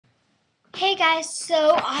Hey guys,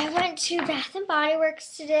 so I went to Bath and Body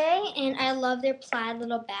Works today and I love their plaid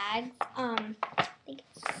little bags. I think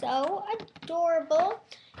it's so adorable.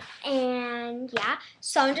 And yeah,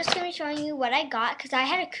 so I'm just going to be showing you what I got because I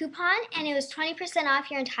had a coupon and it was 20% off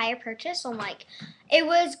your entire purchase. So I'm like, it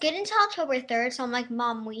was good until October 3rd. So I'm like,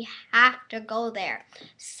 Mom, we have to go there.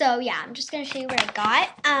 So yeah, I'm just going to show you what I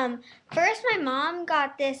got. First, my mom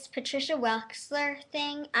got this Patricia Wexler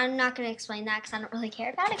thing. I'm not going to explain that because I don't really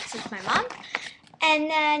care about it because it's my mom. And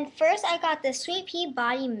then first I got the Sweet Pea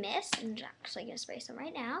Body Mist. I'm actually going to spray some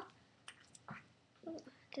right now. Ooh,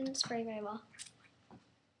 didn't spray very well.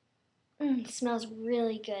 It smells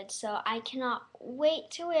really good, so I cannot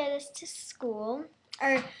wait to wear this to school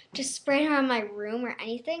or just spray it around my room or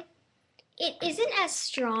anything. It isn't as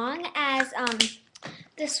strong as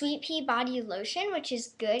the Sweet Pea Body Lotion, which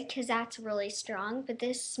is good because that's really strong, but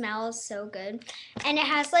this smells so good. And it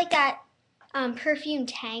has like that perfume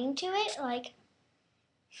tang to it, like,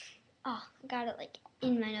 oh, I got it like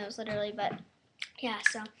in my nose literally, but yeah,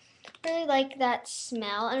 so really like that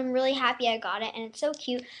smell and I'm really happy I got it and it's so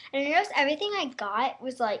cute. And I noticed everything I got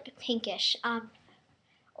was like pinkish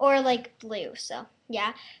or like blue, so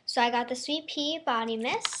yeah. So I got the Sweet Pea Body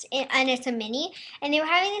Mist and it's a mini and they were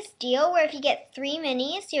having this deal where if you get 3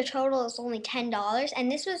 minis your total is only $10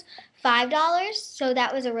 and this was $5, so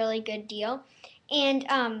that was a really good deal. And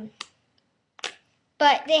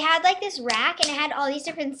but they had like this rack and it had all these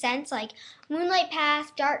different scents like Moonlight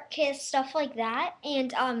Path, Dark Kiss, stuff like that.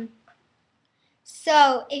 And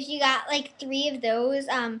so if you got like 3 of those,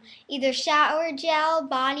 either shower gel,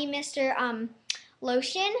 body mist, or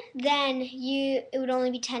lotion, then it would only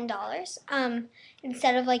be $10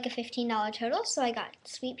 instead of like a $15 total. So I got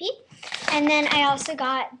Sweet Pea, and then I also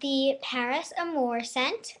got the Paris Amour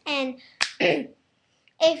scent. And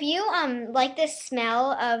if you like the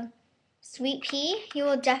smell of Sweet Pea, you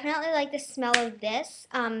will definitely like the smell of this.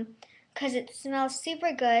 Because it smells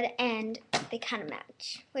super good and they kind of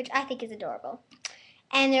match, which I think is adorable.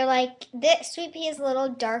 And they're like, this Sweet Pea is a little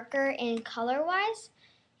darker in color wise.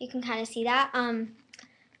 You can kind of see that.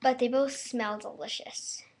 But they both smell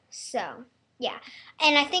delicious. So, yeah.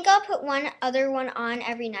 And I think I'll put one other one on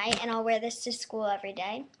every night and I'll wear this to school every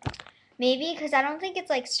day. Maybe because I don't think it's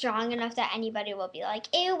like strong enough that anybody will be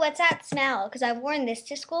like, ew, what's that smell? Because I've worn this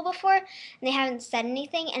to school before and they haven't said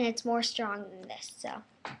anything and it's more strong than this. So,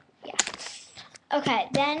 yeah. Okay,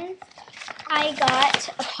 then I got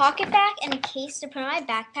a pocketbac and a case to put on my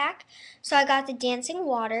backpack. So I got the Dancing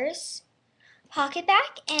Waters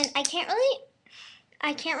pocketbac, and I can't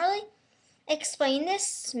really explain this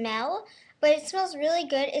smell, but it smells really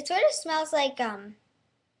good. It sort of smells like oh,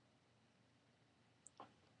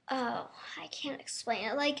 I can't explain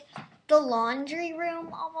it. Like the laundry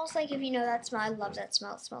room almost, like if you know that smell. I love that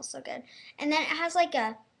smell. It smells so good. And then it has like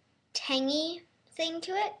a tangy thing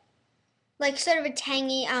to it. Like sort of a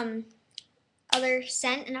tangy other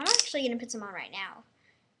scent, and I'm actually gonna put some on right now.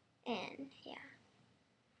 And yeah,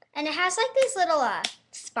 and it has like these little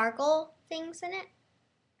sparkle things in it.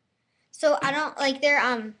 So I don't like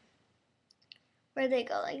they're where they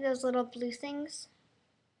go, like those little blue things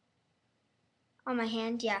on my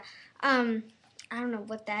hand. Yeah, I don't know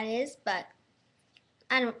what that is, but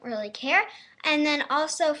I don't really care. And then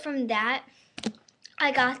also from that,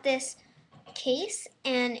 I got this case,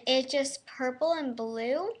 and it's just purple and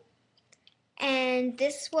blue. And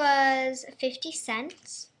this was 50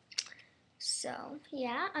 cents. So,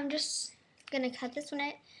 yeah, I'm just going to cut this when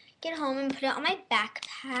I get home and put it on my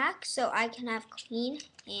backpack so I can have clean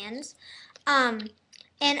hands. And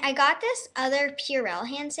I got this other Purell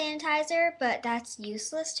hand sanitizer, but that's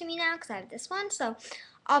useless to me now because I have this one. So,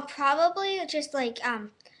 I'll probably just like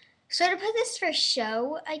sort of put this for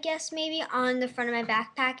show, I guess, maybe on the front of my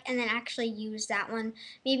backpack and then actually use that one.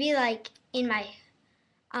 Maybe like in my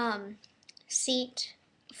seat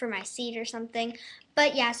for my seat or something.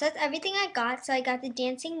 But yeah, so that's everything I got. So I got the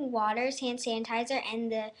Dancing Waters hand sanitizer and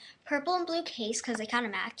the purple and blue case because they kind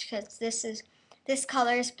of match because this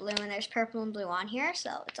color is blue and there's purple and blue on here,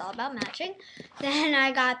 so it's all about matching. Then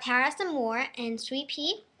I got Paris Amour and Sweet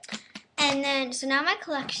Pea. And then, so now my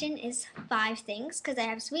collection is 5 things because I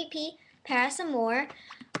have Sweet Pea, Paris Amour,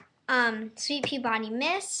 Sweet Pea Body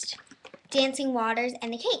Mist, Dancing Waters,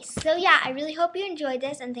 and the case. So yeah, I really hope you enjoyed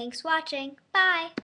this and thanks for watching. Bye!